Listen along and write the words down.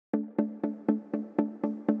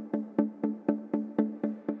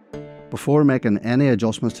Before making any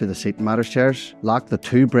adjustments to the seat matters chairs, lock the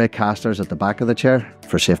 2 brake casters at the back of the chair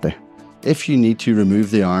for safety. If you need to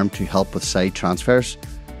remove the arm to help with side transfers,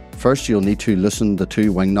 first you'll need to loosen the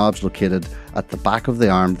 2 wing knobs located at the back of the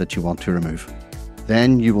arm that you want to remove.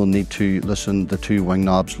 Then you will need to loosen the 2 wing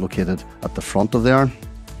knobs located at the front of the arm.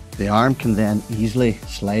 The arm can then easily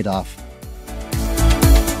slide off.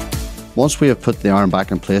 Once we have put the arm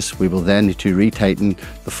back in place, we will then need to retighten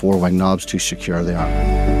the 4 wing knobs to secure the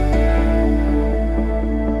arm.